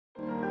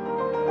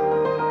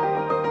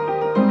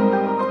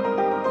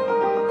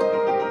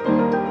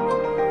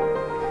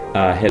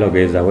Hello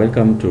guys,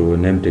 welcome to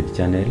NameTech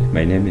channel.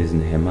 My name is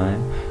Nehemiah,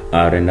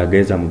 and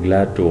guys, I'm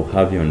glad to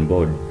have you on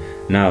board.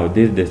 Now,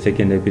 this is the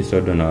second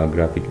episode on our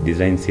graphic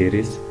design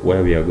series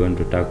where we are going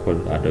to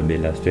tackle Adobe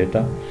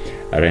Illustrator.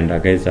 And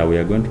guys, we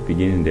are going to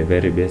begin in the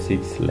very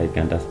basics, like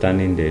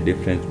understanding the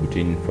difference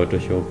between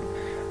Photoshop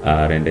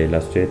and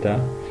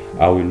Illustrator.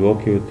 I will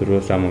walk you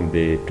through some of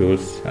the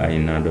tools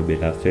in Adobe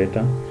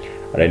Illustrator,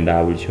 and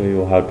I will show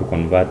you how to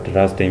convert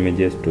raster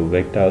images to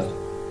vectors,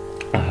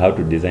 how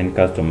to design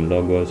custom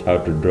logos, how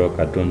to draw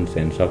cartoons,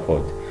 and so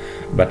forth.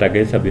 But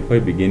guys, before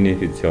you begin,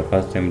 if it's your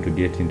first time to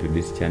get into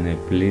this channel,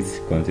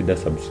 please consider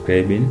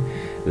subscribing,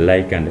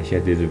 like and share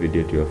this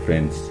video to your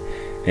friends.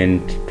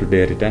 And to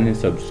the returning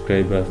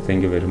subscribers,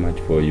 thank you very much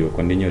for your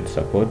continued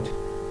support.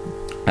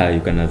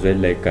 You can as well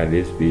like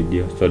this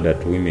video so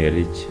that we may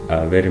reach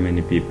very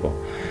many people.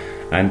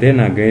 And then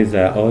guys,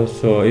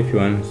 also if you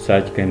want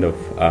such kind of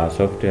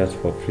softwares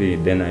for free,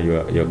 then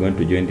you're going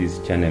to join this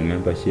channel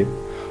membership.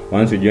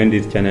 Once you join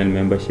this channel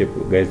membership,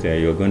 guys,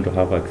 you're going to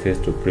have access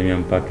to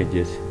premium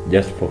packages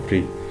just for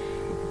free.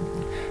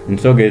 And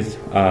so guys,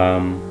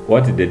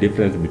 what is the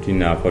difference between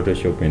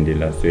Photoshop and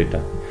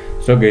Illustrator?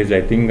 So guys,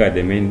 I think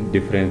the main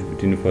difference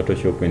between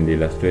Photoshop and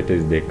Illustrator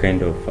is the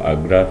kind of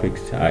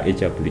graphics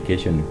each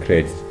application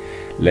creates.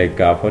 Like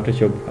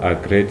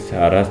Photoshop creates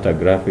a raster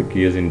graphic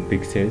using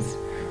pixels,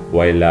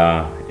 while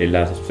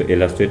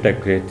Illustrator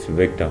creates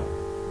vector.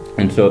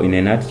 And so in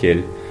a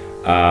nutshell,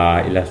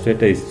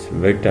 Illustrator is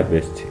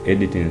vector-based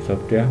editing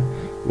software,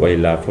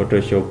 while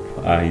Photoshop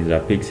is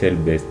a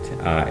pixel-based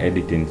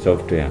editing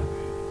software.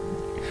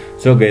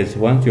 So guys,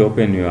 once you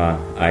open your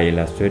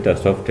Illustrator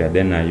software,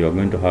 then you're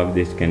going to have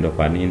this kind of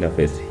an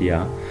interface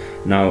here.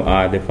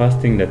 Now the first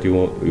thing that you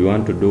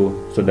want to do,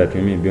 so that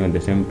we may be on the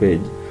same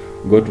page,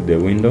 go to the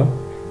window,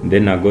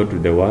 then go to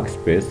the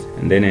workspace,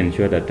 and then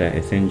ensure that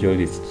essential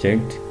is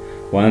checked.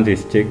 Once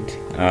it's checked,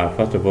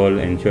 first of all,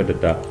 ensure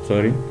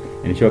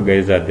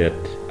guys that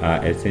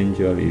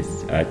essential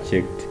is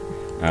checked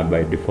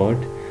by default.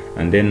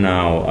 And then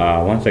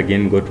now once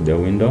again go to the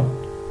window,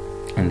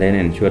 and then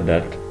ensure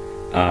that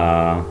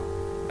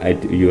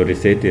you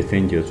reset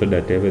essential so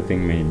that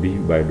everything may be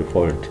by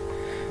default.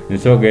 And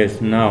so guys,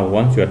 now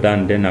once you're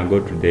done, then I go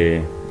to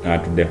the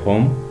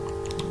home.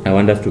 I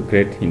want us to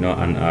create a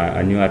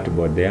new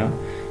artboard there.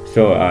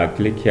 So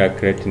click here,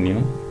 create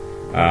new,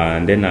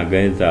 and then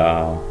guys,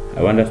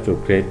 I want us to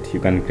create, you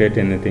can create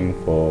anything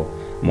for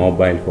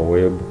mobile, for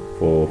web,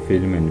 for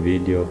film and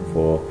video,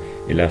 for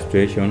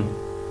illustration.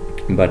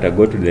 But I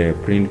go to the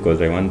print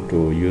because I want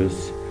to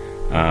use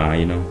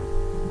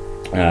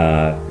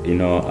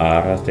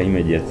raster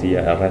images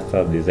here, a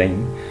raster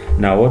design.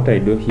 Now what I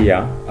do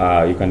here,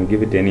 you can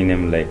give it any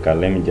name, like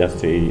let me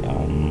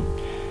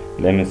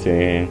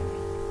say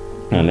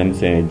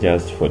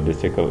just for the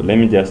sake of, let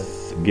me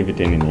just give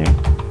it any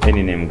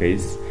name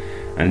guys.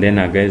 And then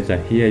guys,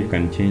 here you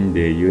can change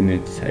the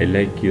units. I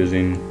like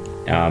using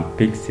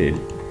pixel,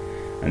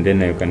 and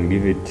then you can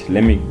give it,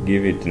 let me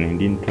give it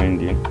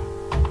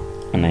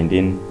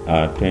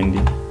 1920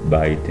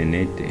 by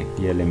 1080.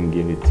 Here let me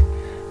give it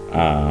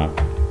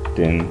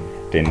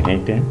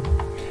 1080,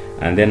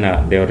 and then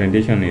the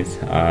orientation is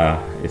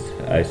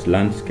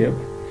landscape.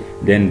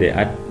 Then the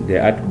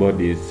artboard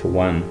is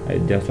 1. I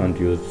just want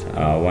to use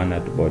one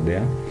artboard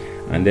there.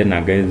 And then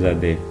guys,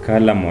 the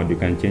color mode, you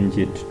can change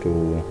it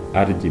to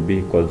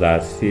RGB because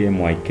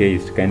CMYK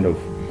is kind of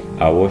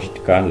a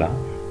washed color.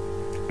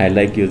 I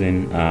like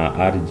using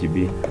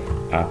RGB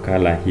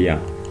color here.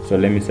 So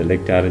let me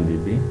select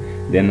RGB.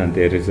 Then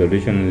the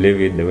resolution, leave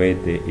it the way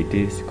it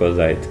is because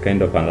it's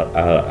kind of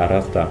a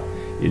raster,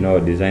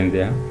 design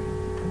there.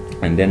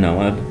 And then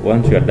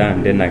once you're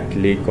done, then I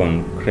click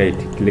on create.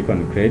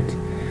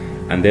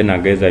 And then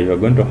guys, you're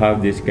going to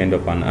have this kind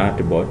of an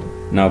artboard.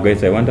 Now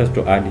guys, I want us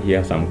to add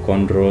here some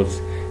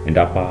controls, and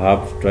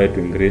perhaps try to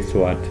increase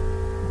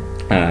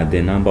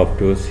the number of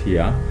tools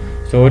here.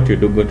 So what you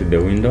do, go to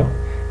the window,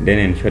 then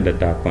ensure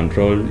that our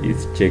control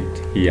is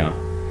checked here.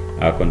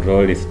 Our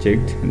control is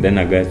checked. Then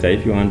guys,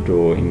 if you want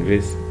to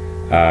increase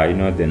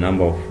the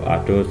number of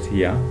tools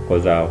here,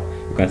 because you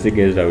can see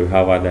guys that we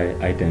have other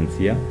items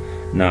here.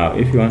 Now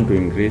if you want to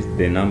increase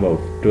the number of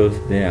tools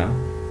there,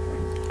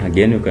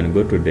 again you can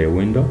go to the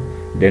window,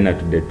 then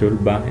to the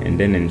toolbar, and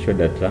then ensure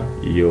that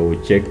you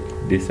check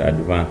this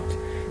advanced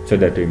so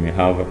that we may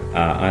have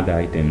other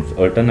items.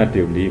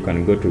 Alternatively, you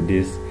can go to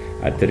these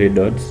 3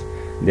 dots,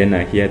 then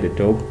here at the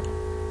top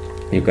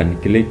you can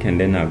click, and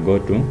then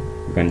you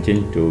can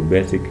change to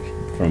basic,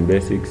 from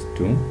basics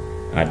to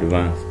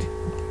advanced.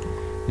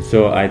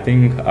 So I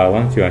think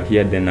once you are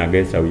here, then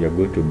guys, we are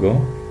good to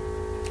go.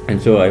 And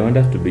so I want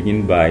us to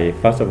begin by,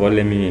 first of all,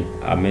 let me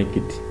make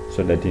it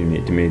so that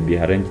it may be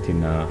arranged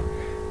in a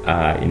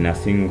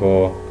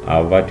single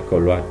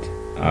vertical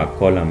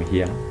column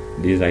here,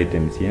 these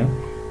items here.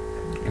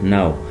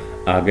 Now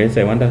guys,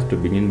 I want us to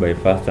begin by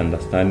first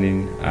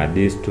understanding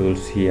these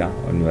tools here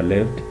on your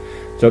left.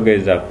 So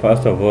guys,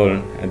 first of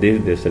all, this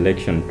is the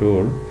selection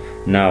tool.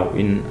 Now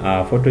in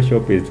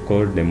Photoshop, it's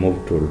called the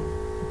move tool.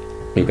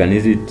 You can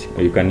use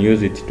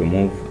it to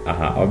move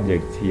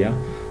objects here,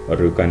 or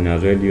you can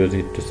as well use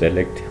it to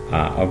select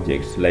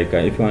objects. Like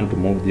if you want to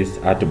move this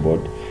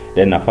artboard,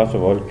 then first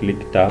of all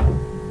click tab,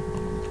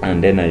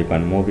 and then you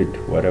can move it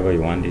wherever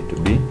you want it to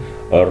be,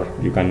 or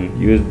you can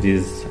use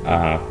this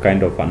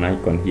kind of an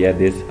icon here,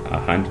 this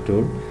hand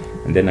tool,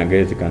 and then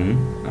again you can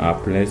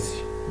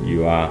place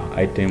your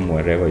item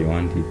wherever you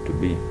want it to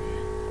be.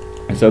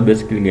 So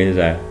basically guys,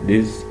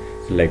 this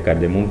is like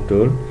the move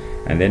tool,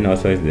 and then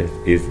also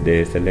is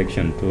the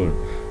selection tool.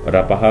 Or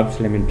perhaps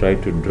let me try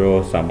to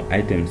draw some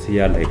items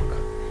here, like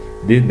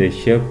this, the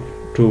shape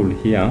tool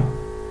here.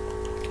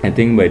 I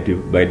think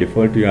by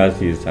default yours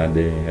is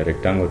the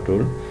rectangle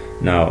tool.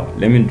 Now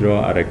let me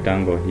draw a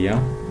rectangle here,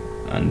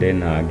 and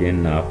then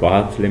again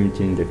perhaps let me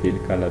change the fill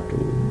color to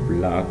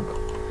black.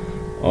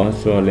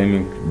 Also let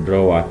me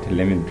draw what,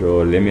 let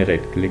me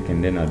right click,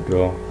 and then I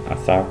draw a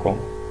circle.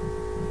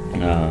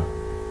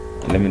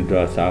 Let me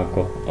draw a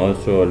circle.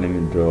 Also let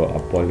me draw a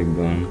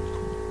polygon.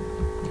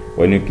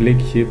 When you click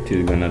shift,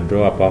 it's gonna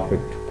draw a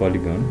perfect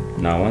polygon.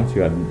 Now once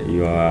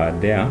you are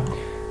there,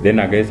 then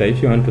guys,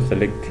 if you want to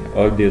select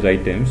all these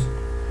items,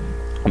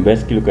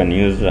 basically you can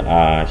use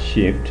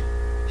shift,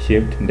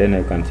 then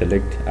you can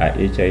select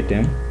each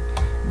item.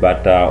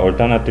 But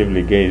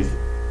alternatively guys,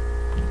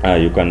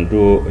 you can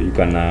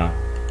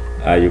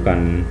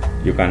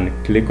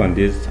click on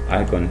this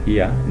icon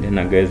here,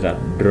 then guys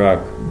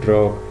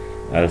draw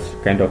as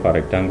kind of a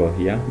rectangle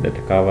here that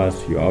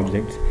covers your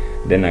objects.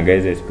 Then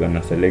guys, it's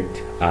gonna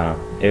select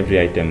every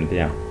item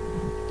there.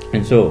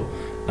 And so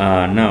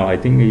now I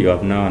think you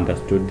have now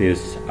understood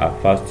this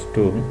first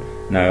tool.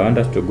 Now I want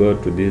us to go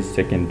to this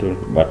second tool,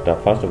 but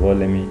first of all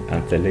let me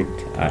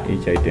select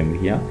each item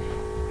here.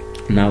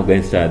 Now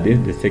guys,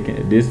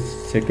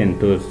 this second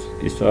tool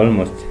is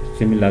almost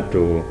similar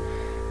to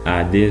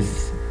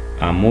this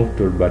move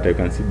tool, but you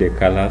can see the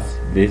colors.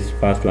 This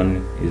first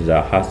one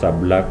has a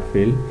black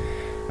fill,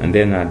 and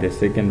then the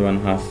second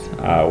one has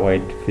a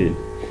white fill.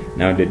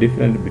 Now the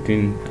difference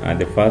between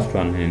the first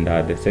one and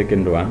the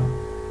second one,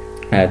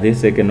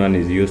 this second one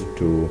is used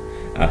to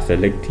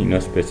select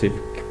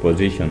specific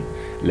position.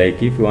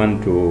 Like if you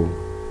want to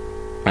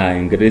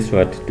increase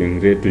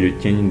to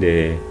change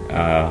the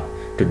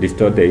to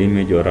distort the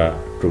image, or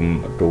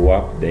to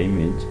warp the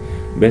image,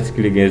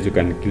 basically guys, you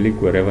can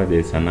click wherever there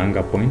is an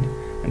anchor point,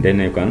 and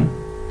then you can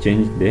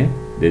change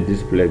the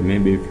display.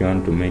 Maybe if you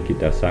want to make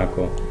it a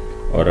circle,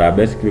 or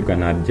basically you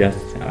can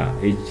adjust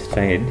each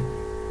side.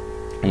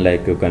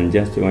 Like you can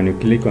just, when you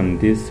click on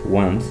this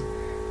once,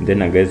 then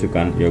guys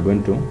you're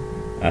going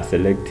to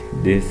select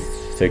this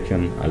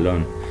section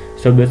alone.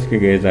 So basically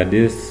guys,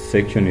 this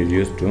section is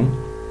used to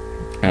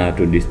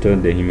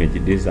distort the image.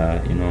 This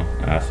a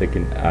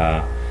second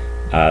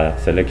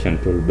selection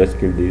tool,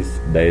 basically this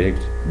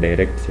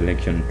direct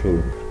selection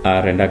tool.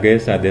 And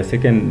guys,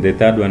 the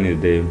third one is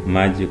the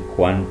magic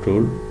wand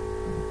tool,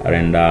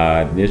 and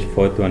this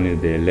fourth one is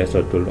the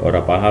lasso tool. Or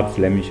perhaps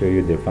let me show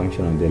you the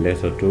function of the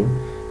lasso tool.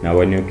 Now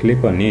when you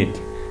click on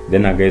it,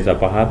 then guys,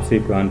 perhaps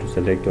if you want to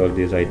select all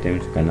these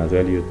items, you can as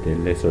well use the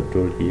lasso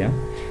tool here.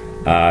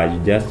 You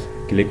just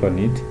click on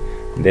it,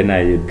 then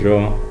you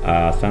draw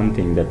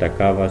something that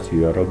covers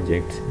your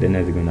objects. Then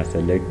it's gonna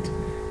select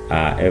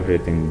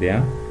everything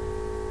there.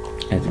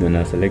 It's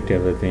gonna select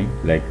everything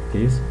like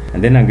this.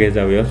 And then guys,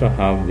 we also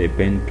have the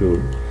pen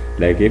tool.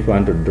 Like if you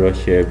want to draw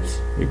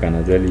shapes, you can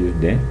as well use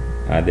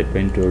the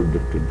pen tool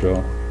to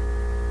draw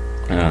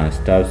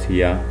stars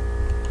here.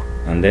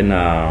 And then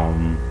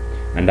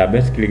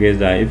basically guys,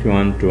 if you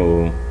want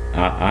to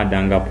add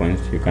anchor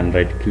points, you can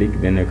right click,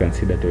 then you can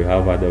see that we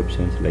have other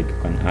options, like you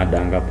can add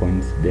anchor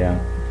points there,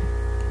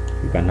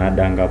 you can add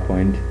anchor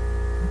point,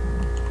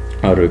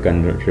 or you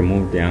can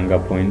remove the anchor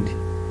point,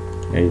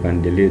 you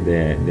can delete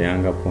the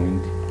anchor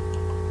point,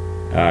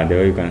 the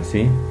way you can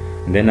see.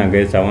 And then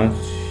guys,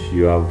 once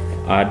you have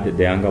add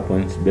the anchor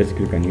points,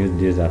 basically you can use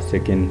this as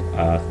second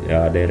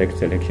direct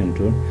selection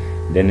tool.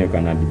 Then you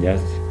can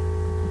adjust,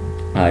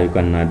 you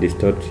can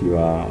distort your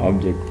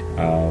object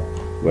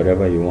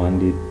wherever you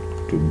want it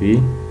to be,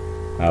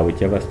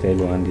 whichever style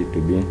you want it to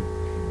be.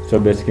 So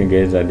basically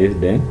guys, this is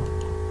the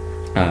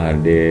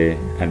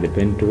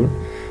pen tool.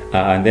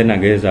 And then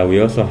guys, we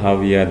also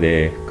have here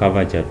the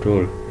curvature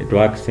tool. It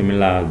works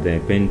similar as the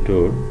pen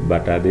tool,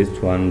 but this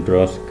one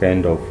draws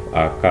kind of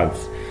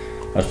curves.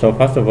 So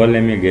first of all,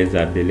 let me guys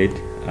delete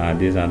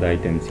these other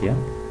items here,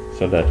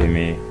 so that we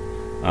may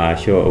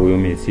we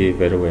may see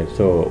very well.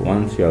 So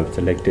once you have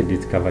selected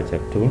this curvature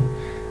tool,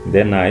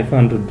 then if you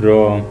want to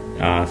draw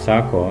a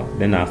circle,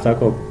 then a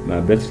circle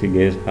basically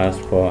guys has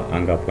 4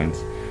 anchor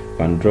points. You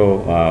can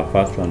draw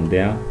first one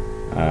there,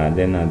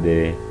 then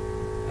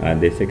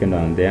the second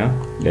one there,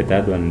 the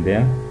third one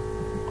there,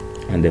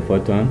 and the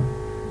fourth one,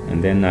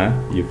 and then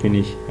you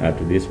finish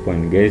to this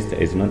point. Guys,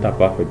 it's not a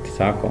perfect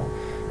circle,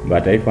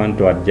 but if you want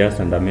to adjust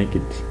and make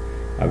it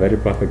a very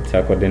perfect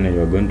circle, then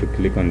you're going to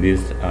click on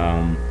this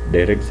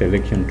direct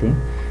selection tool,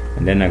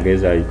 and then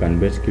guys, you can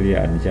basically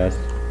adjust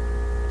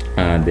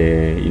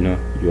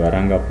your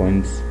anchor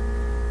points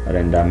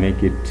and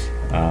make it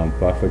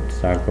perfect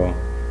circle,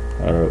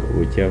 or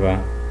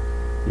whichever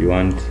you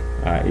want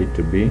it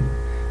to be.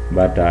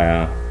 But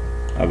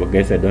I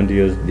guess I don't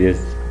use this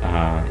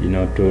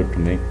tool to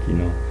make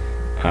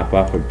a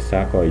perfect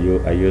circle.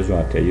 I use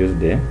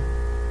the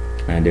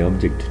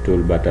object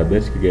tool. But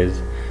basically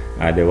guys,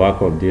 the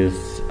work of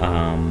this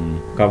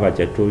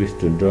curvature tool is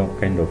to draw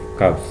kind of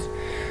curves.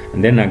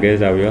 And then guys,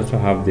 we also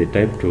have the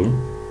type tool.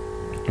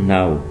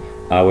 Now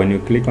when you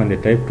click on the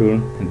type tool,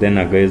 then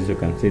guys, you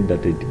can see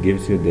that it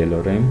gives you the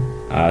lorem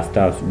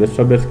stars.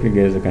 So basically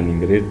guys, you can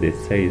increase the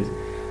size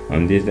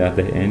on this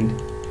other end.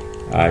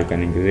 You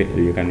can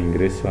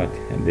increase what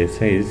the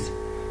size,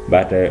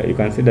 but you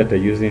can see that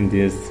using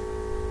this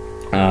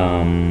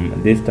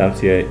these tabs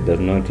here does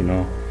not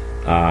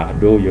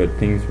do your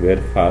things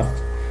very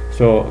fast.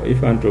 So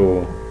if you want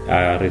to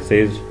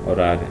resize or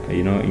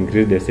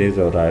increase the size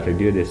or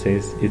reduce the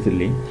size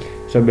easily,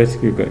 so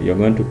basically you're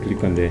going to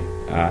click on the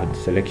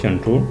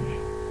selection tool,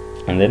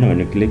 and then when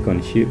you click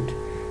on shift,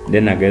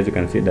 then guys, you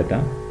can see that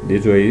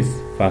this way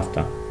is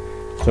faster.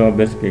 So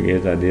basically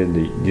guys, this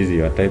is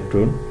your type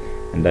tool,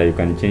 and you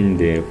can change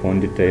the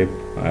font type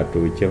to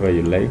whichever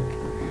you like.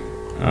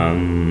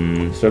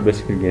 So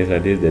basically guys,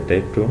 this is the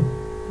type tool.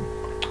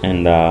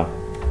 And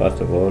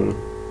first of all,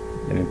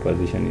 let me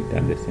position it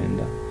at the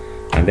center.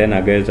 And then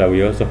guys,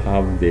 we also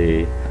have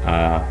the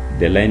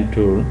line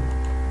tool,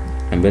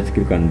 and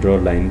basically you can draw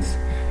lines.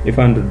 If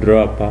I want to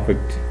draw a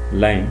perfect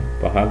line,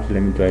 perhaps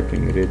let me try to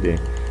increase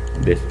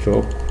the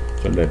stroke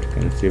so that you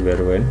can see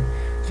very well.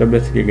 So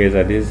basically guys,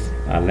 this is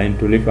a line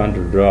tool. If you want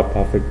to draw a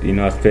perfect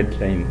a straight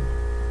line,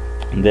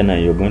 and then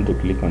you're going to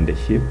click on the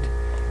shift,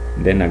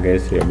 then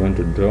guys, you're going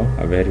to draw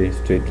a very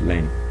straight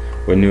line.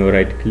 When you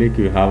right click,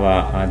 you have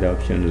other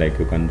options, like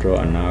you can draw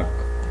an arc.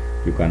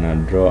 You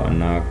can draw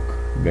an arc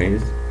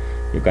guys.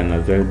 You can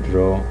as well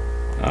draw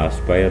a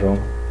spiral.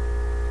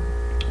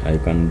 You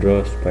can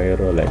draw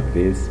spiral like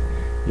this.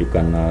 You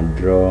can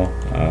draw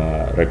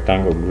a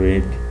rectangle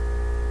grid,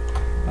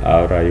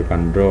 or you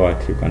can draw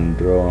what you can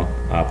draw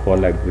a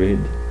polar grid.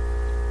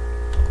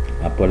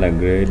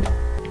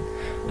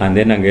 And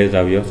then guys,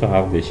 we also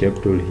have the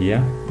shape tool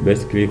here.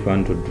 Basically, if you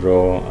want to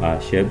draw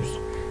shapes,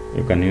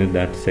 you can use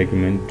that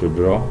segment to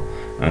draw.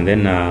 And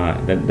then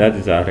that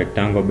is a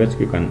rectangle.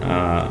 Basically, you can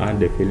add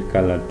the fill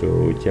color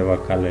to whichever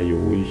color you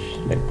wish,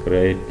 like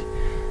red,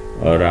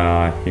 or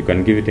you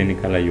can give it any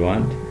color you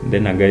want.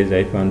 Then guys,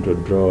 if you want to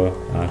draw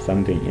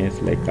something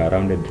else, like a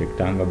rounded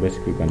rectangle,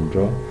 basically you can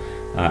draw.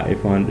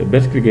 If you want,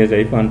 basically guys,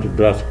 if you want to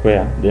draw a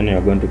square, then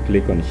you're going to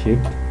click on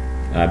shift.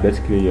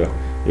 Basically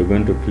you're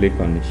going to click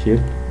on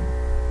shift,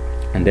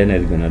 and then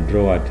it's gonna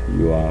draw what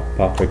your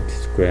perfect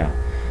square.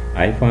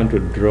 If you want to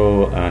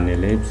draw an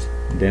ellipse,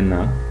 then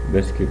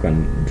basically you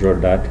can draw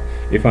that.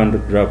 If you want to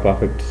draw a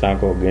perfect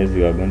circle, guys,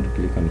 you are going to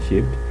click on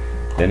shift,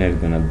 then it's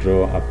gonna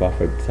draw a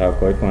perfect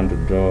circle. If you want to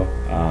draw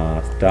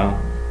a star,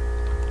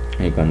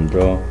 you can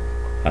draw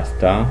a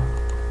star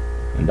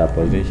and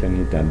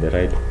position it at the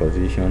right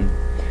position.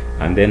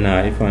 And then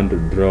if you want to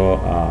draw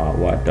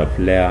a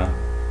flare,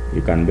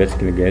 you can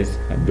basically guys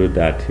do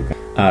that. You can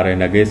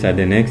render guys.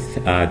 The next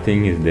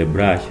thing is the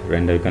brush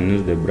render. You can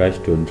use the brush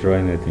to draw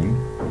anything.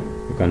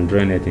 You can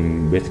draw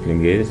anything basically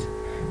guys,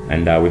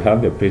 and we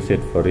have the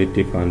preset for it.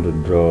 If you want to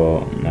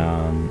draw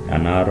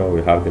an arrow,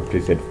 we have the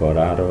preset for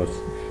arrows.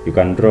 You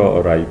can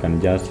draw, or you can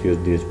just use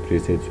these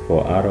presets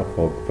for arrow.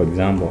 For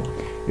example,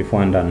 if you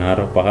want an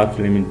arrow, perhaps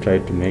let me try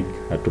to make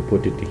to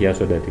put it here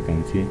so that you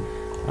can see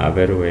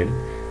very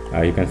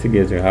well. You can see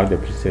guys, you have the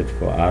preset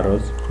for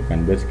arrows. You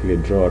can basically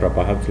draw, or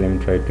perhaps let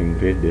me try to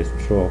increase the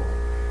stroke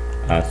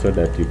so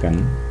that you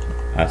can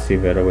see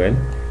very well.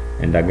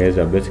 And guys,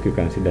 basically you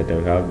can see that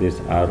we have this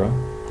arrow.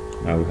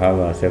 Now we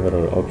have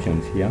several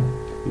options here.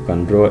 You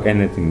can draw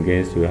anything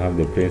guys. We have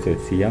the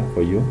presets here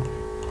for you.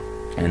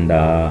 And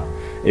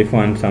if you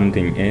want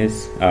something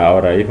else,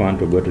 or if you want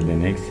to go to the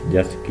next,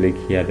 just click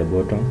here at the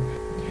bottom.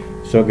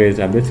 So guys,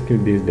 basically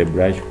this is the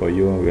brush for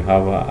you. We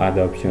have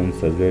other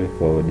options as well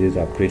for these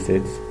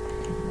presets.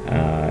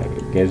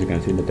 Guys, you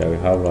can see that we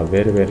have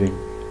very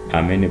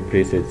many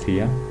presets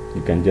here.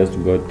 You can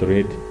just go through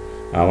it.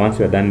 Once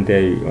you're done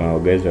there,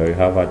 guys, we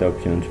have other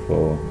options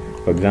for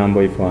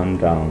example, if you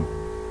want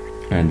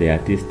the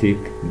artistic,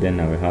 then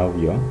we have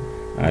your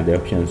the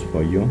options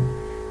for you.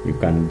 You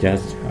can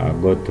just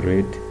go through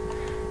it.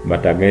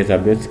 But guys,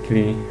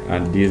 basically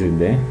this is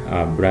the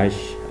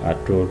brush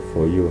tool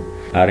for you.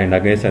 And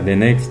guys, the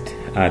next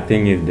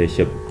thing is the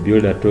shape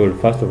builder tool.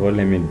 First of all,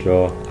 let me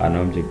draw an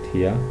object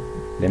here.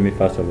 Let me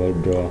first of all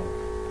draw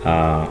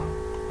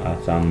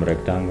some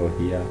rectangle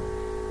here.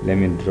 Let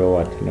me draw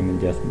what? Let me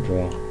just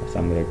draw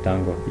some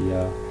rectangle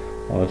here.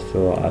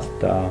 Also a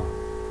star.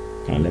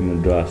 And let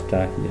me draw a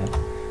star here.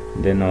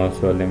 Then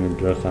also let me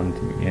draw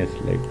something else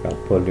like a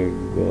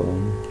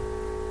polygon.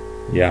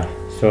 Yeah,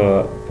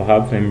 so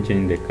perhaps let me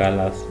change the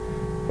colors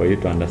for you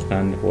to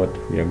understand what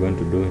we are going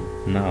to do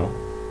now.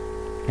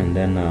 And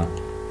then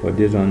for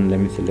this one, let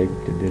me select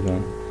this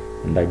one,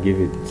 and I give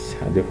it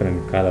a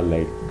different color,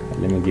 like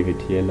let me give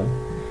it yellow.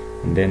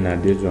 And then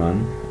this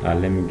one,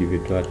 let me give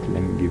it what?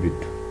 Let me give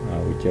it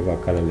whichever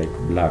color, like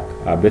black.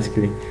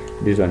 Basically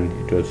this one,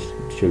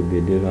 it should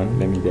be this one.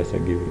 Let me just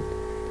give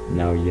it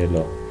now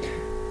yellow.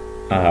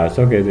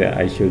 So guys,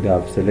 I should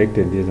have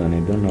selected this one. I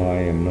don't know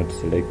why I'm not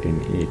selecting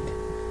it.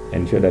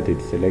 Ensure that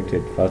it's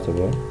selected first of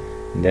all,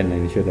 and then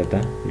ensure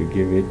that you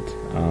give it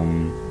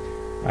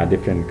a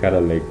different color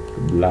like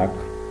black.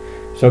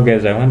 So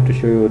guys, I want to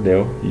show you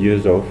the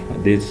use of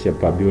this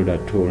shaper builder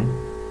tool.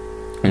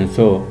 And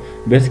so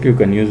basically you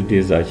can use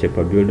this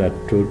shaper builder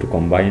tool to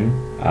combine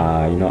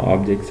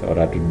objects, or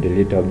to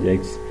delete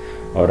objects,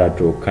 or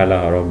to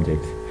color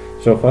objects.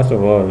 So first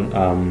of all,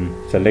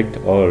 select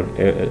all,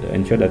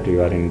 ensure that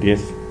you are in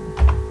this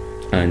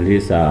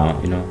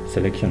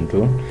selection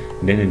tool,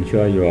 then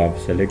ensure you have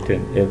selected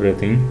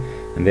everything,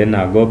 and then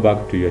go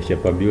back to your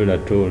shaper builder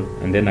tool,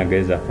 and then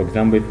guys, for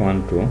example, if you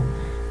want to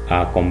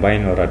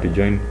combine or to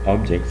join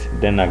objects,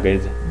 then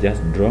guys,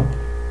 just draw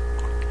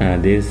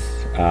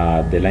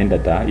the line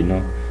that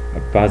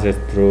passes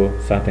through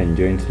certain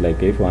joints.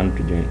 Like if you want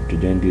to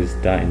join this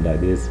star and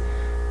this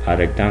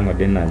rectangle,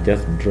 then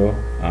just draw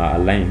a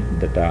line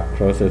that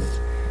crosses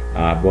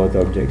both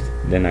objects.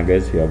 Then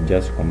guys, you have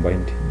just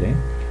combined the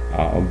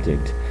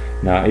object.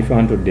 Now if you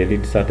want to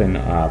delete certain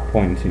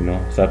points,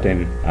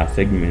 certain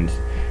segments,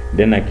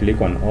 then I click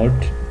on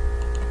Alt,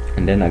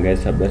 and then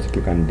guys,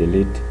 basically you can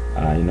delete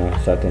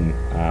certain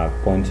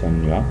points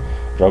on your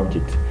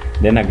object.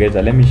 Then guys,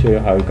 let me show you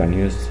how you can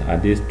use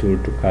this tool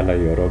to color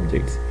your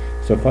objects.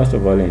 So first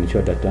of all,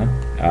 ensure that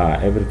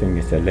everything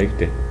is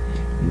selected.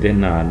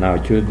 Then now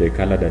choose the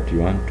color that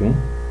you want to.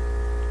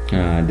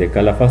 The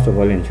color, first of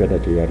all, ensure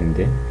that you are in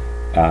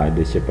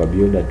the shaper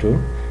builder tool.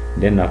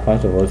 Then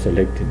first of all,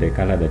 select the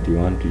color that you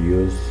want to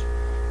use.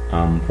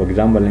 For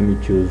example, let me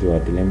choose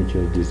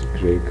this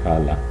gray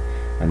color.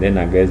 And then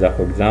guys,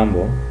 for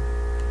example,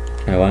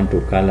 I want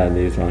to color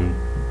this one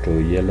to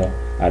yellow,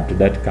 to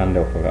that kind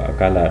of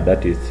color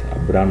that is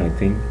brown, I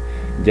think.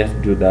 Just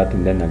do that,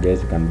 and then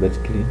guys, you can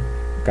basically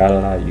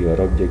color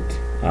your object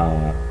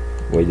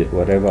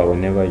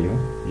whenever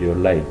you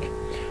like.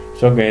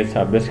 So guys,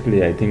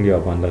 basically I think you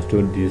have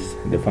understood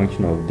the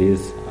function of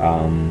this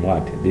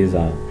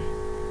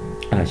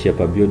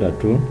shaper builder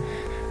tool.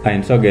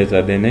 And so guys,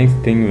 the next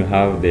thing we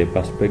have the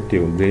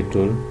perspective grid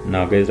tool.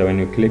 Now guys, when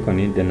you click on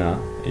it, then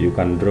you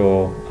can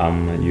draw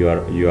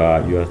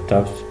your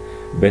stuffs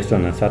based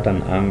on a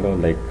certain angle.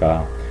 Like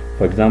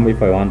for example,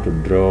 if I want to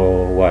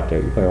draw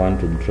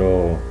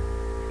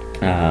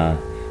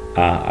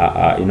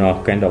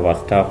kind of a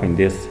stuff in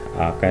this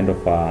kind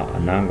of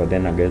an angle,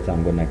 then I guess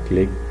I'm gonna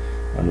click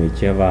on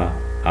whichever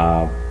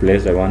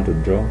place I want to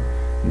draw.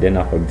 Then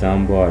for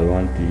example, I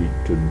want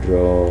to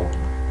draw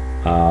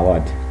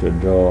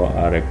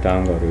a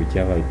rectangle,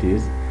 whichever it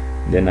is.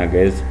 Then I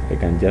guess I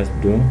can just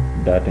do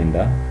that and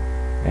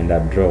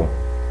draw.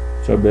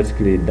 So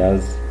basically it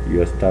does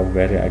your stuff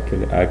very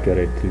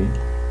accurately,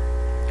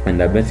 and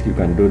basically you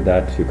can do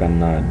that. You can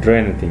draw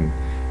anything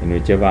in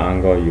whichever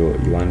angle you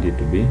want it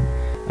to be.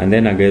 And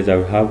then guys, I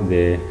will have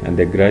the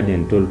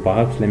gradient tool.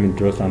 Perhaps let me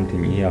draw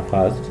something here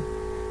first.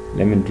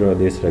 Let me draw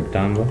this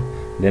rectangle.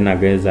 Then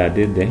guys, I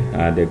did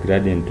the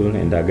gradient tool,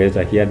 and guys,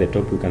 here at the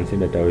top you can see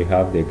that we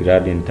have the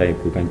gradient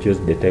type. You can choose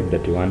the type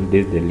that you want.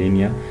 This is the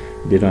linear,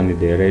 this one is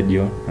the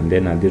radial, and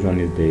then this one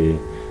is the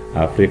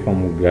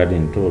freeform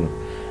gradient tool.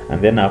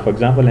 And then for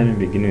example, let me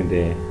begin with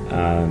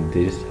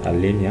this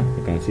linear.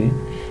 You can see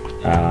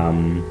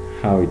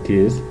how it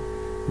is.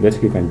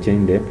 Basically you can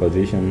change the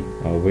position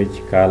of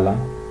which color,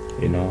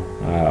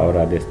 or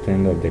the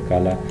strength of the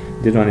color.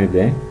 This one is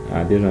the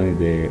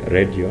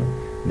radial,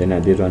 then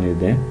this one is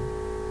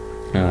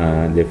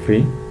the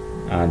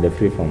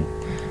free form.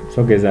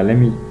 So guys, let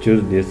me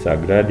choose this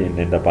gradient,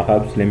 and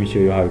perhaps let me show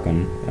you how you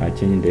can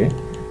change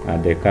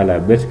the color.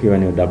 Basically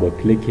when you double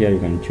click here, you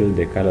can choose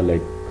the color.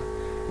 Like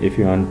if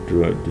you want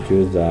to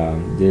choose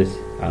this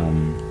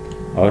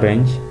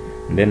orange,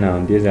 then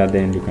on this other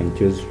end you can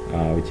choose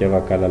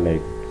whichever color,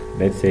 like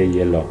let's say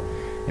yellow.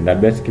 And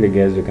basically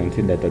guys, you can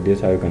see that this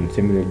is how you can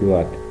simply do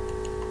it,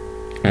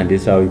 and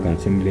this is how you can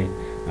simply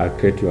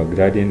create your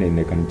gradient, and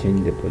you can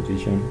change the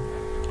position,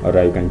 or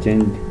you can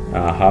change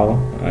how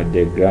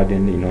the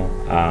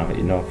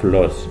gradient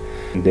flows.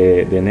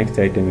 The next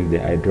item is the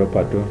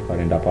eyedropper tool,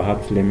 and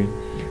perhaps let me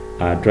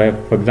try.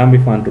 For example,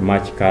 if I want to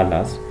match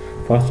colors,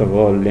 first of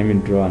all, let me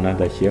draw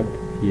another shape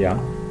here.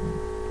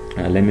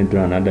 Let me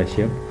draw another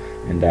shape,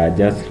 and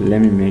just let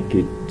me make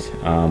it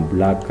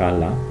black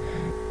color.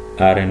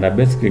 And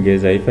basically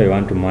guys, if I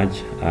want to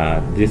match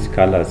these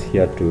colors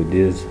here to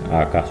this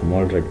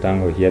small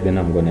rectangle here, then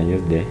I'm gonna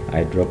use the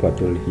eyedropper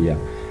tool here.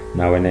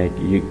 Now when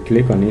you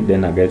click on it,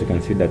 then guys, you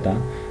can see that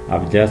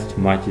I've just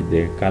matched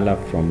the color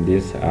from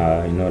this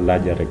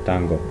larger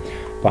rectangle.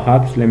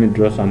 Perhaps let me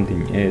draw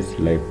something else,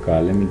 like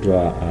let me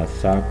draw a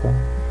circle,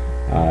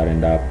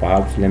 and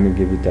perhaps let me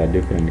give it a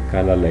different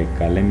color, like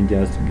let me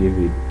just give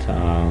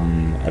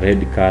it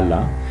red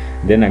color.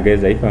 Then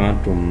guys, if I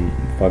want to,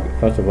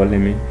 first of all, let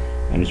me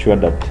ensure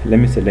that, let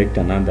me select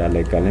another,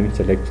 like let me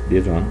select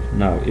this one.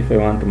 Now if I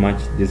want to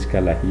match this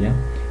color here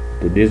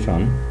to this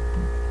one,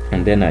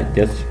 and then I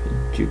just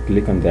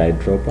click on the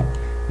eyedropper,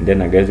 and then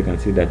guys, you can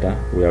see that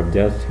we have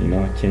just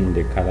changed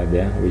the color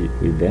there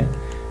with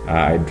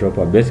I drop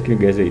a basically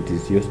guys it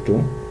is used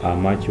to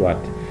match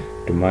what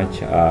to match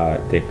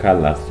the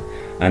colors.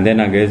 And then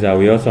guys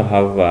we also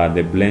have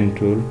the blend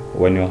tool.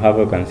 When you have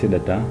a consider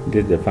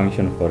this is the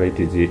function for it.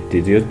 It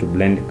is used to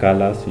blend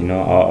colors, you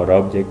know, or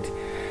object.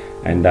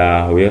 And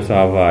we also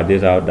have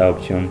this other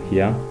option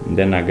here. And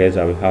then guys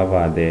we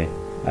have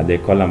the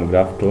column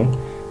graph tool.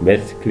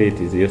 Basically it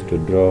is used to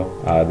draw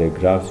the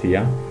graphs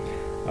here.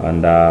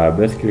 And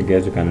basically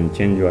guys you can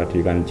change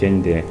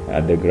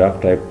the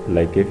graph type.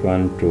 Like if you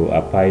want to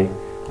apply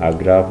a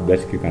graph,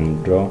 basically you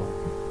can draw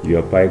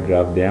your pie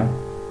graph there.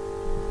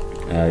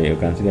 You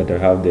can see that I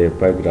have the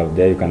pie graph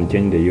there. You can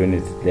change the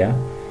units there.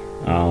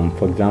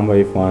 For example,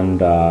 if you want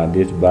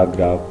this bar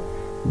graph,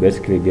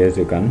 basically guys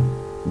you can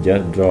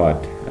just draw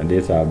it.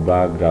 This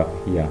bar graph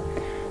here.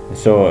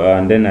 So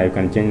and then you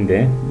can change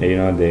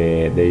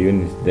the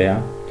units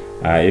there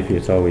if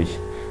you so wish.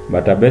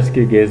 But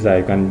basically guys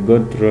you can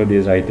go through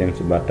these items,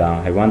 but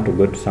I want to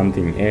go to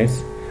something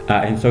else.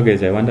 And so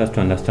guys I want us to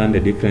understand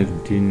the difference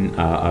between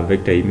a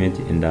vector image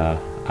and a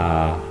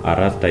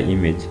raster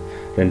image.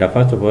 And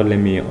first of all, let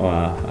me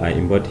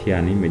import here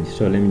an image.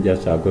 So let me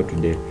just go to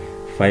the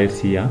files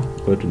here,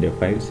 go to the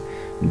files,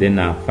 then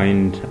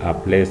find a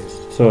place.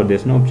 So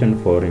there's no option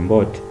for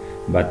import,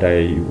 but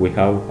we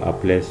have a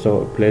place.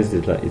 So place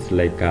is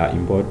like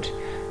import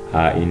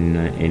in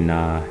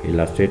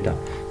Illustrator.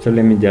 So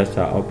let me just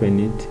open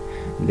it.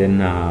 Then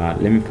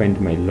let me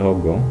find my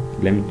logo.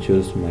 Let me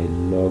choose my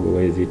logo.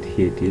 Where is it?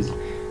 Here it is.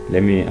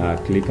 Let me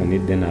click on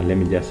it. Then let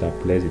me just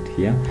place it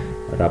here.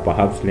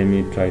 Perhaps let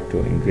me try to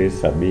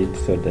increase a bit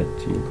so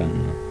that you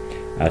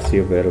can see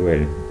very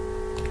well.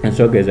 And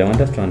so guys I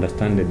want us to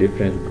understand the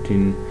difference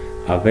between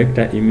a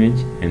vector image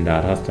and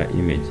a raster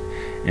image.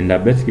 And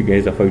basically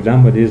guys, for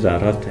example, this is a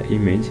raster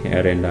image,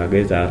 and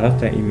guys a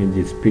raster image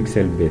is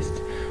pixel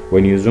based.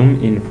 When you zoom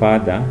in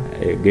further,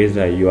 guys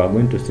you are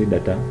going to see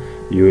that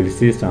you will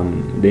see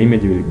the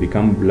image will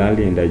become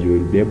blurry, and you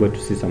will be able to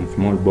see some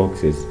small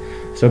boxes.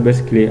 So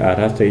basically a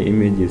raster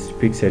image is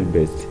pixel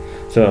based.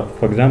 So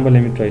for example,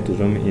 let me try to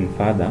zoom in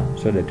further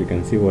so that you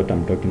can see what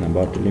I'm talking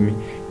about. Let me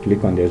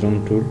click on the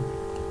zoom tool,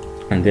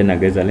 and then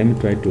guys let me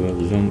try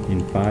to zoom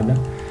in further.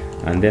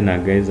 And then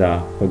guys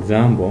for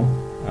example,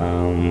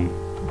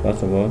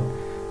 first of all,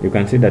 you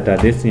can see that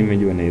this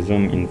image, when I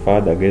zoom in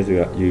further, guys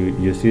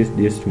you see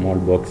these small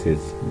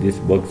boxes, these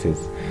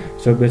boxes.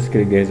 So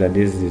basically guys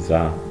this is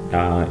a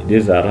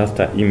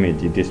raster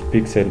image. It is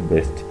pixel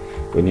based.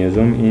 When you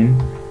zoom in,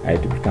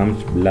 it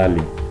becomes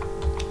blurry.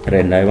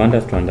 And I want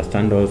us to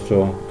understand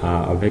also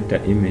a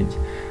vector image.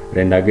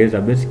 And guys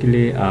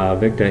basically a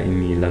vector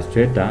in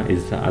Illustrator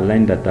is a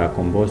line that are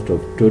composed of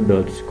two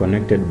dots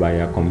connected by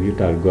a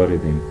computer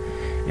algorithm.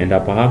 And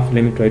perhaps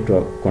let me try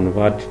to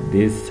convert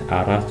this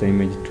raster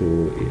image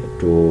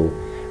to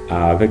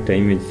a vector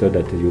image so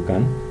that you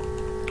can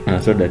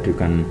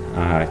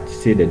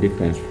see the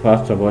difference.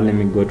 First of all, let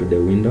me go to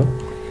the window,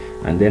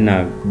 and then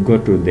go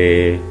to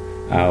the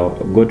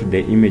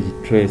image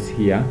trace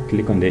here.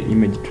 Click on the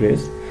image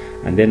trace.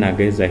 And then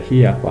guys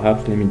here,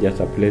 perhaps let me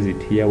just place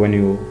it here. When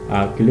you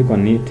click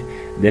on it,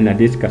 then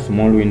this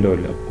small window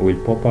will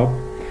pop up.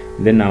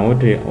 Then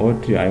what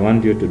I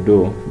want you to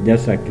do,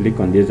 just click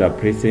on this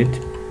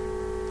preset,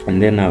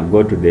 and then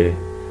go to the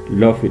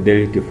low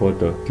fidelity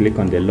photo. Click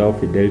on the low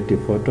fidelity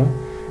photo,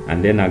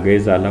 and then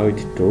guys allow it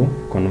to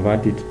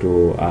convert it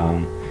to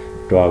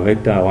a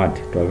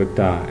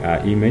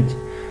vector image.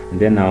 And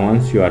then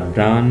once you are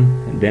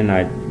done, then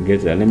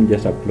guys let me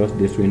just close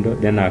this window.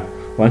 Then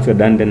once you're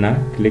done,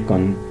 then click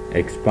on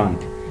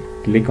expand.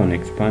 Click on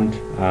expand.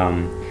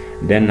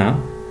 Then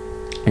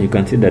you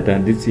can see that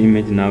this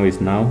image now is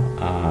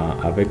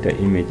a vector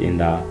image. And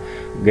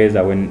guys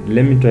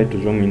let me try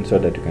to zoom in so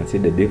that you can see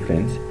the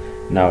difference.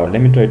 Now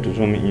let me try to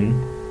zoom in.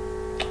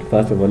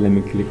 First of all, let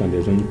me click on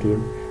the zoom tool,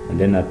 and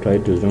then I try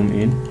to zoom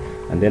in.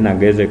 And then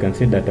guys you can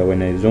see that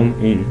when I zoom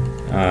in,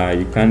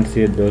 you can't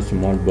see those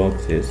small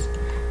boxes.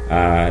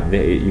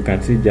 You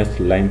can see just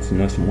lines,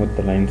 smooth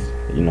lines,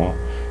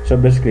 So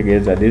basically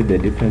guys this is the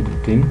difference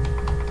between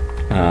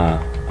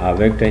a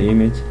vector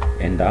image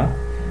and a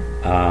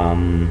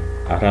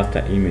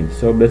raster image.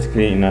 So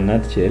basically in a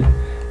nutshell,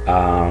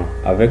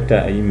 a vector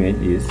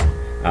image is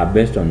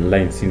based on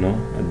lines.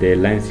 The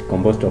lines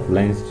composed of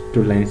lines,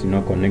 two lines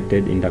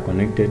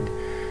interconnected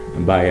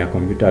by a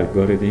computer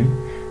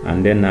algorithm.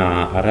 And then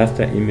a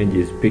raster image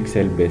is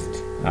pixel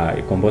based,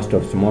 composed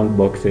of small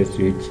boxes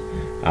which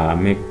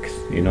makes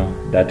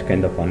that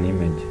kind of an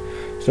image.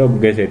 So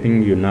guys I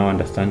think you now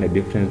understand the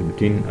difference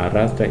between a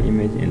raster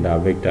image and a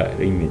vector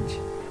image.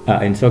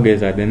 And so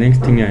guys the next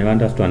thing I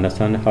want us to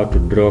understand how to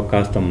draw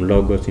custom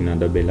logos in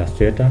Adobe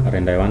Illustrator.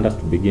 And I want us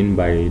to begin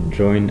by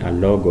drawing a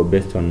logo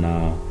based on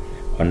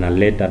a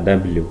letter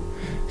W.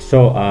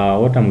 So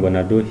what I'm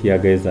gonna do here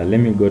guys, let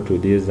me go to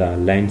this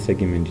line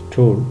segment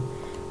tool.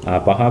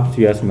 Perhaps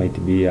yours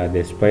might be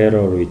the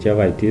spiral or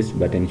whichever it is,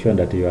 but ensure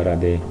that you are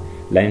at the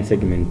line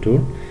segment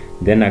tool.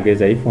 Then guys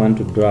if you want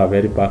to draw a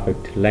very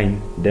perfect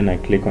line, then I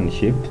click on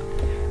shift.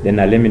 Then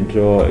let me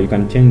draw. You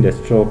can change the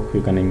stroke,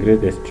 you can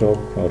increase the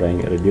stroke or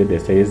reduce the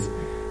size.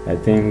 I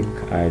think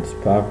it's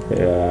perfect.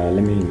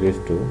 Let me increase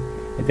to,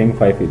 I think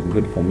 5 is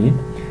good for me.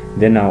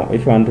 Then now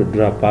if I want to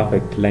draw a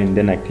perfect line,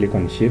 then I click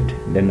on shift,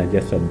 then I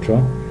just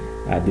draw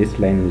this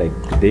line like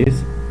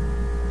this,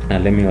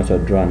 and let me also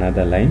draw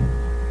another line,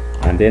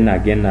 and then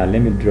again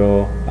let me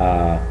draw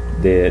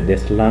the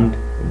slant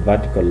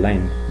vertical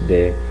line,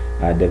 the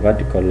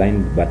vertical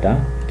line, but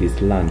it is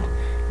slant.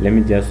 Let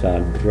me just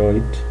draw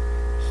it.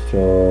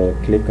 So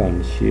click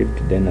on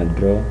shift, then I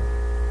draw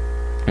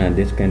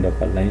this kind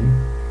of a line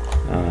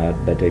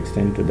that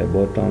extends to the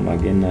bottom.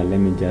 Again let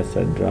me just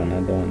draw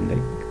another one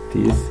like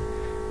this.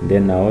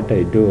 Then what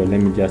I do,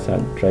 let me just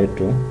try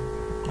to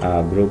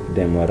group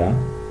them, or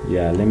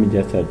yeah, let me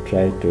just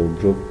try to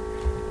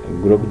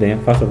group them.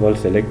 First of all,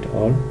 select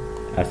all,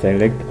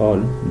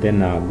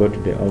 then go to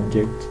the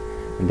object,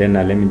 and then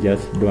let me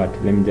just do it.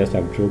 Let me just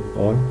group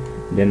all,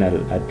 then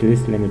at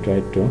least let me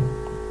try to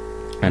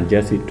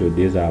adjust it to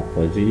this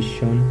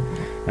position.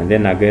 And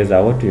then guys,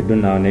 what you do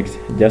now next,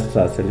 just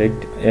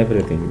select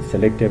everything,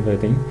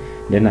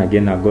 then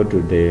again go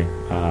to the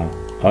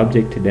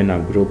object, then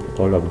group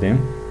all of them.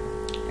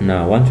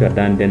 Now once you are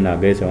done, then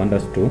guys, I want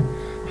us to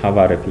have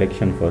a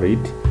reflection for it.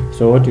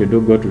 So what you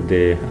do, go to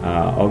the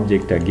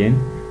object again,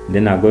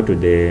 then I go to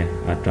the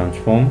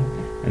transform,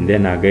 and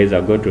then guys,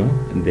 I go to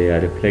the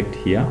reflect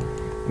here,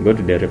 go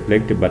to the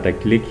reflect, but I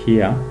click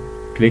here,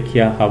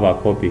 have a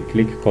copy,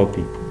 click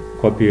copy,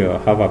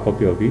 have a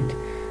copy of it.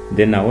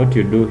 Then what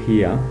you do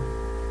here,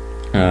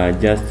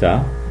 just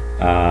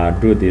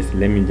do this.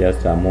 Let me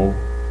just move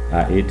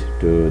it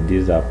to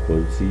this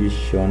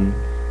position.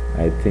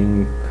 I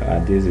think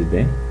this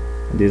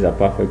is a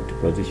perfect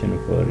position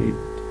for it.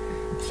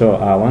 So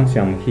once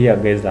I'm here,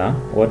 guys,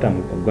 what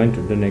I'm going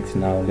to do next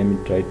now, let me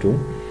try to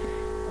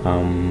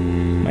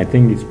I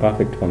think it's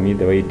perfect for me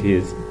the way it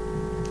is.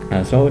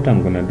 So what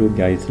I'm gonna do,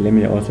 guys, let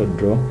me also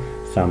draw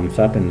some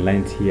certain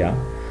lines here.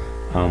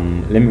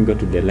 Let me go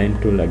to the line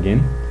tool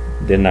again,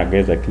 then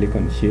guys, I click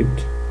on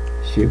shift,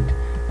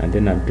 and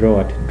then I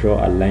draw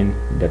a line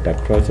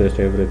that crosses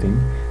everything.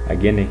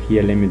 Again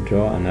here, let me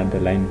draw another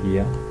line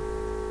here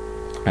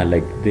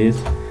like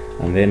this,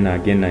 and then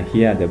again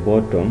here at the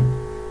bottom,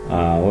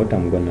 what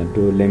I'm gonna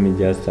do, let me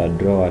just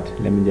draw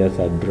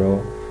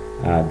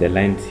the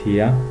lines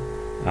here.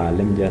 Let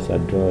me just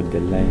draw the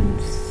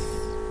lines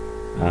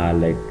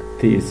like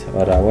this,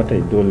 or what I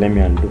do, let me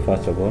undo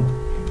first of all,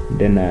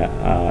 then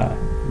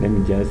let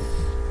me just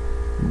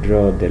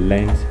draw the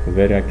lines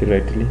very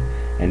accurately,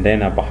 and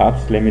then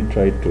perhaps let me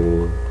try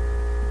to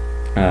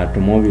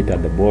move it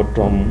at the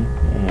bottom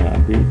a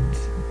bit,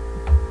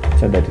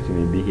 so that it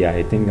may be here.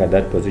 I think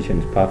that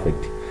position is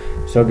perfect.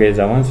 So guys,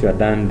 once you are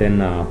done, then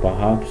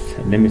perhaps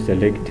let me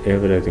select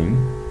everything.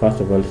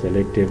 First of all,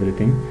 select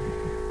everything,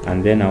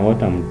 and then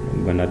what I'm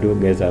gonna do,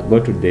 guys, go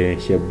to the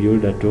shape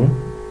builder tool,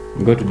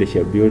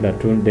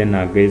 then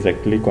guys, I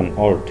click on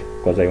alt,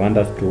 because I want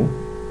us to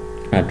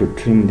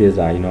trim this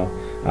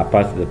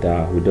parts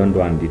that we don't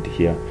want it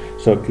here.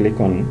 So click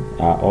on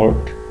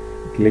alt,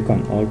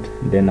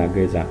 then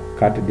guys,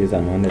 cut this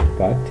unwanted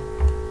part,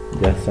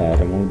 just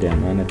remove the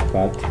unwanted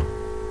part,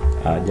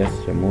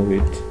 just remove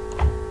it,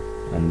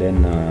 and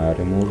then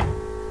remove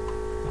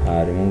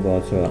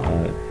also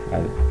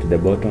to the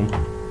bottom.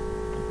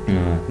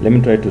 Let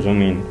me try to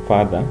zoom in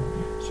further,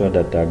 so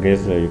that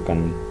guys, you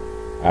can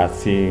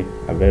see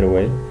very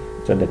well,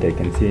 so that I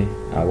can see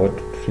what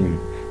to trim.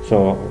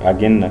 So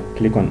again,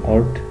 click on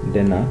alt,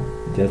 then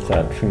just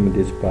trim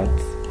these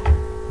parts,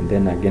 and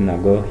then again I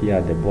go here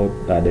at the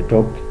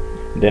top,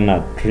 then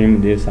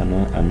trim this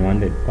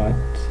unwanted part,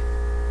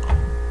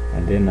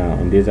 and then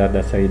on this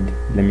other side,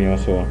 let me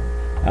also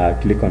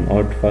click on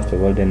alt first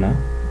of all, then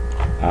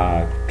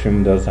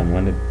trim those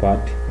unwanted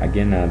part.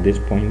 Again at this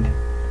point,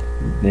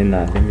 then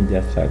let me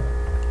just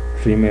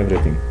trim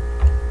everything,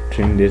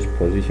 trim this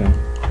position,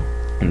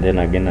 and then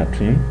again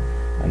trim.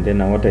 And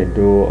then what I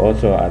do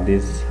also at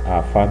this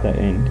further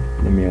end,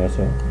 let me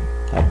also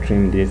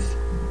trim this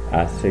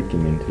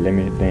segment. Let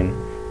me then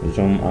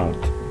zoom out.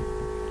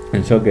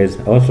 And so guys,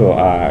 also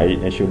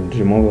I should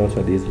remove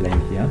also this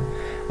line here.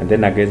 And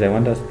then guys, I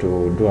want us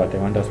to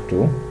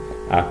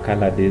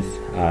color these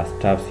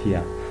stuffs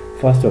here.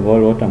 First of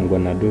all, what I'm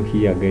gonna do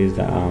here, guys,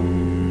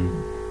 and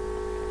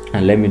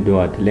let me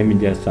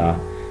just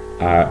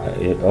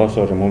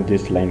also remove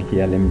this line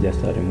here. Let me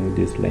just remove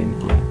this line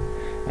here,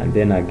 and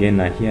then again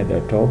here at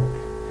the top,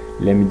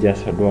 let me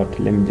just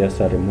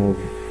remove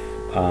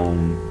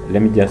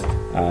let me just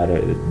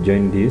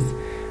join this,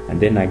 and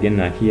then again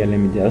here, let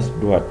me just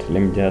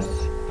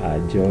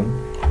join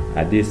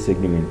this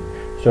segment.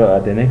 So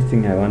the next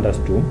thing I want us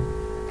to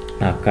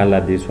color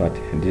this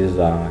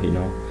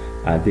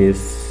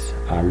this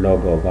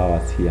logo of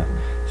ours here.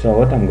 So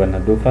what I'm gonna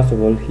do, first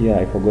of all, here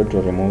I forgot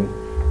to remove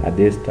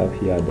this stuff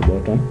here at the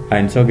bottom.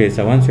 And so guys,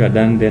 once you are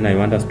done, then I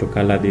want us to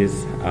color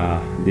these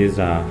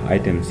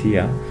items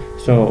here.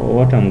 So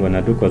what I'm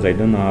gonna do, because I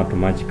don't know how to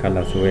match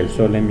colors well,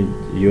 so let me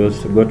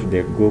go to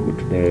the Google,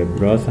 to the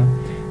browser,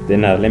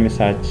 then let me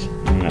search,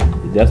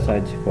 just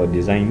search for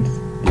design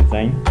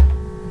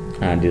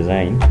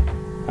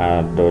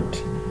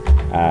dot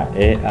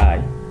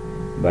AI,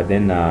 but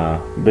then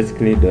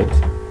basically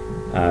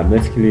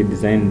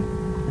design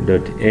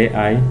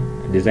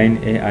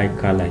AI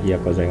color here,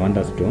 because I want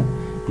us to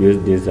use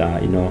this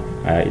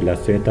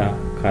Illustrator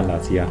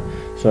colors here.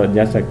 So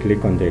just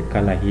click on the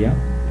color here,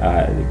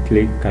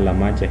 click color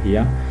matcher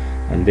here,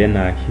 and then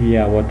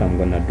here what I'm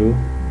gonna do,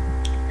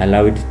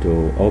 allow it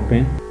to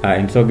open.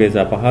 And so guys,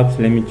 perhaps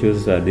let me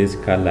choose this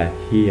color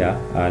here.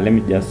 Let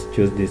me just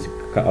choose this,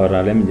 or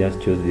let me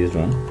just choose this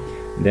one,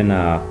 then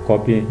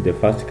copy the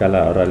first color,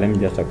 or let me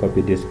just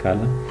copy this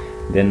color,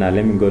 then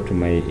let me go to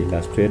my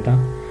Illustrator,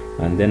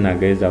 and then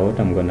guys, what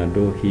I'm gonna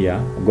do here,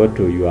 go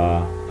to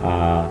your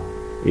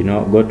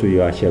go to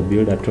your shape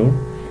builder tool,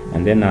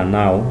 and then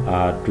now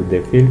to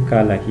the fill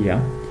color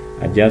here,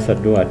 just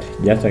do it,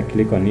 just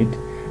click on it,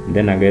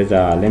 then guys,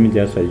 let me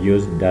just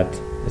use that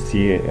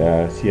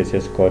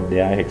CSS code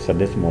there,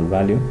 hexadecimal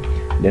value,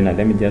 then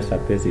let me just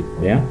paste it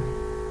there,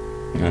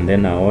 and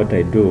then what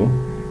I do,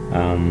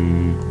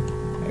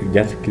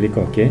 just click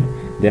OK.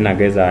 Then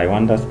guys, I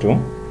want us to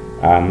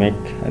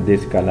make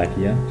this color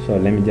here, so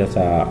let me just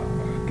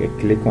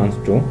click once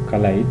to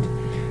color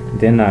it,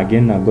 then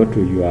again go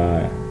to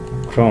your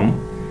Chrome,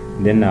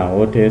 then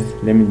what else,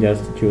 let me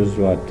just choose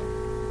what,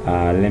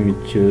 let me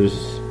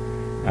choose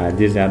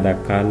this other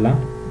color,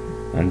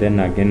 and then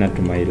again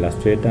to my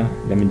Illustrator,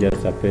 let me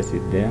just paste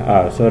it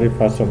there. Sorry,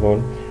 first of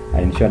all,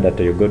 I ensure that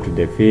you go to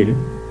the fill,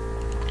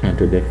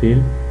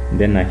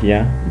 then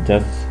here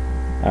just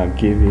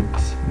give it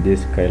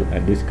this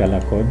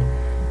color code,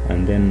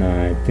 and then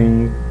I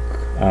think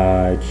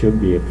it should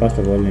be, first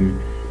of all, let me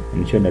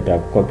ensure that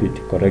I've copied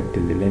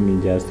correctly. Let me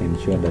just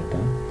ensure that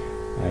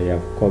I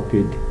have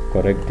copied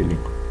correctly.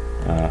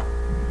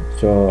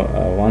 So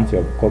once you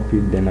have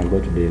copied, then I go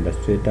to the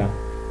Illustrator,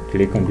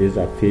 click on this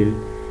fill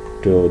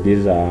to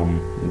this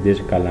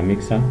color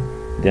mixer,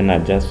 then I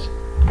just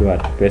do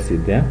it, paste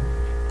it there.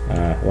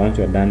 Once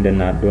you're done,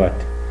 then I do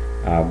it,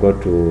 go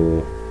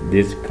to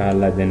this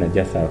color, then I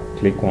just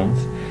click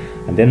once,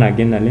 and then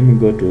again let me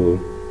go to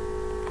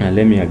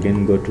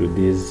again go to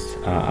this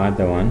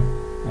other one.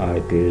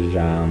 It is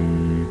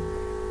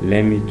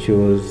let me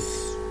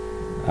choose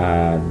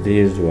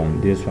this one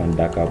this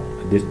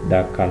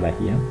dark color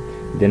here,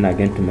 then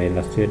again to my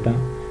Illustrator,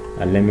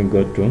 and let me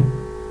go to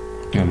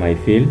my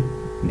fill,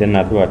 then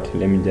I do it,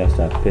 let me just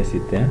paste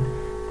it there,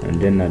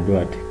 and then I do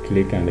it,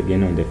 click and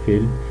again on the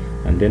fill,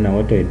 and then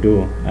what I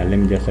do, let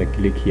me just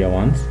click here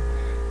once,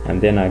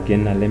 and then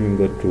again let me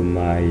go to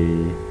my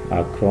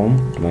Chrome,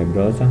 to my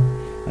browser,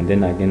 and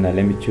then again let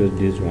me choose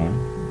this one,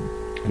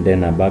 and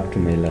then back to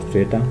my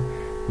Illustrator,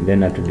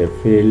 then to the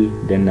fill,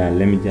 then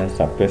let me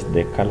just paste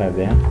the color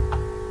there,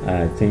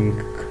 I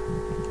think,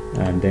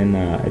 and then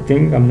I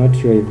think, I'm not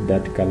sure if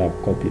that color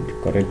I've copied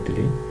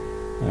correctly.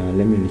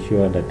 Let me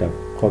ensure that I've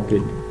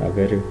copied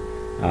very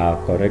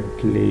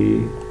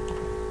correctly,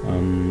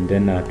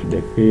 then to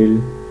the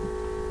fill,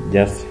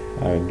 just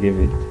give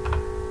it,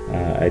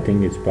 I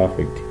think it's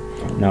perfect.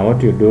 Now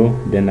what you do,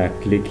 then I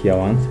click here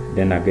once,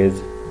 then I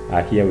guess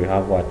here we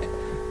have what,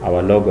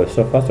 our logo.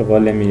 So first of all,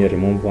 let me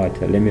remove what,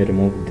 let me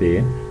remove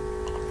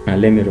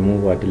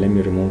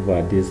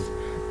this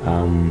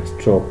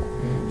stroke.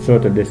 So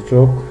to the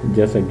stroke,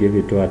 just give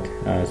it what,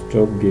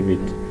 stroke, give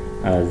it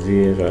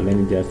 0, let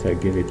me just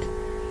give it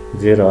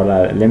 0, or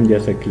let me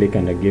just click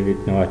and give it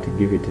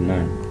give it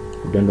none.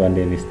 You don't want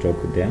any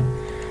stroke there.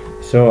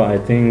 So I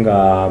think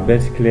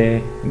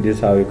basically this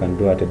is how you can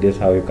do it, this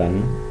is how you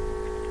can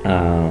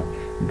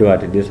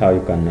this is how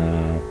you can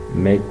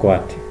make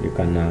what, you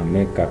can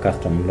make a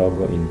custom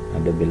logo in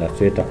Adobe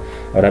Illustrator,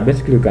 or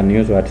basically you can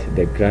use what,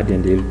 the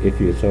gradient if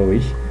you so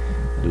wish,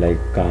 like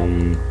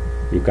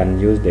you can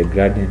use the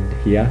gradient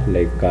here,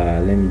 like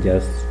let me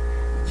just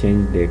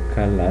change the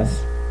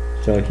colors.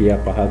 So here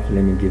perhaps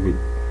let me give it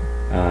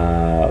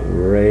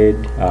red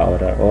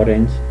or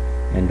orange,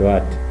 and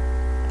what,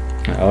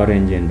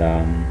 orange and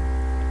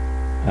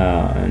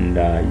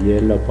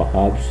yellow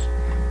perhaps,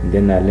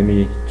 then let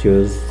me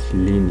choose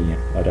linear,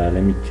 or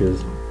let me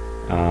choose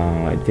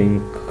I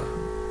think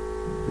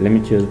let me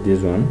choose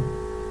this one,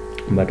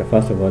 but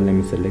first of all let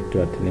me select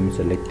what, let me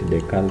select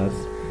the colors.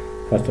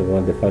 First of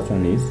all, the first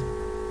one is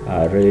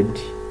red,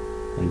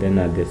 and then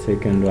the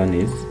second one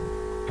is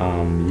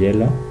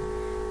yellow,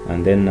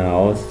 and then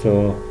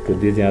also to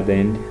this other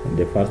end,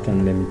 the first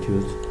one let me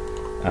choose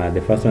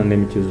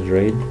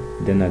red,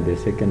 then the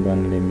second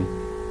one let me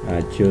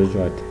choose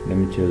what, let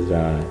me choose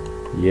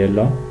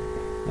yellow,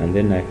 and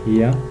then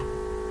here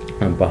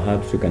and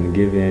perhaps you can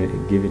give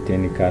it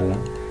any color,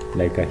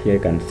 like here I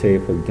can say,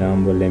 for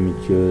example, let me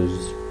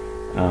choose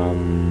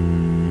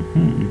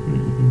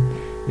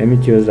let me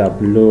choose a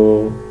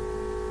blue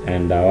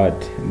and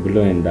what,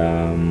 blue and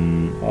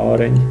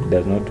orange.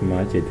 Does not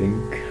match, I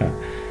think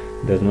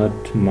does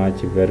not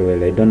match very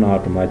well. I don't know how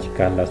to match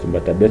colors,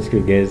 but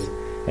basically guys,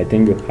 I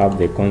think you have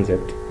the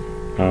concept.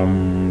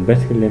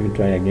 Basically let me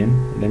try again,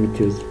 let me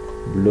choose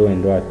blue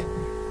and what,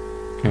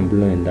 and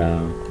blue and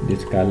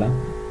this color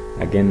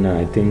again.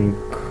 I think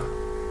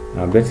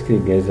basically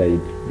guys, I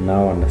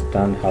now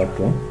understand how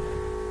to,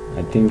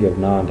 I think you've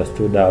now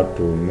understood how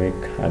to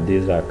make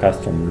these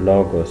custom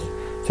logos.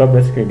 So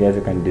basically guys,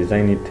 you can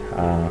design it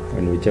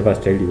in whichever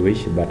style you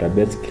wish, but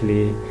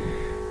basically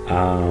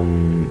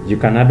you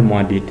can add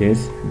more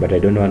details, but I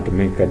don't want to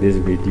make this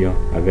video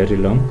very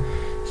long.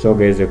 So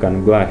guys, you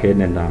can go ahead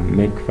and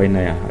make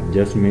final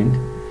adjustment,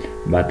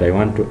 but I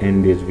want to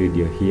end this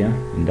video here.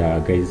 And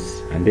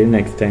guys, until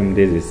next time,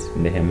 this is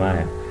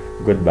Nehemiah.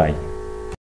 Goodbye.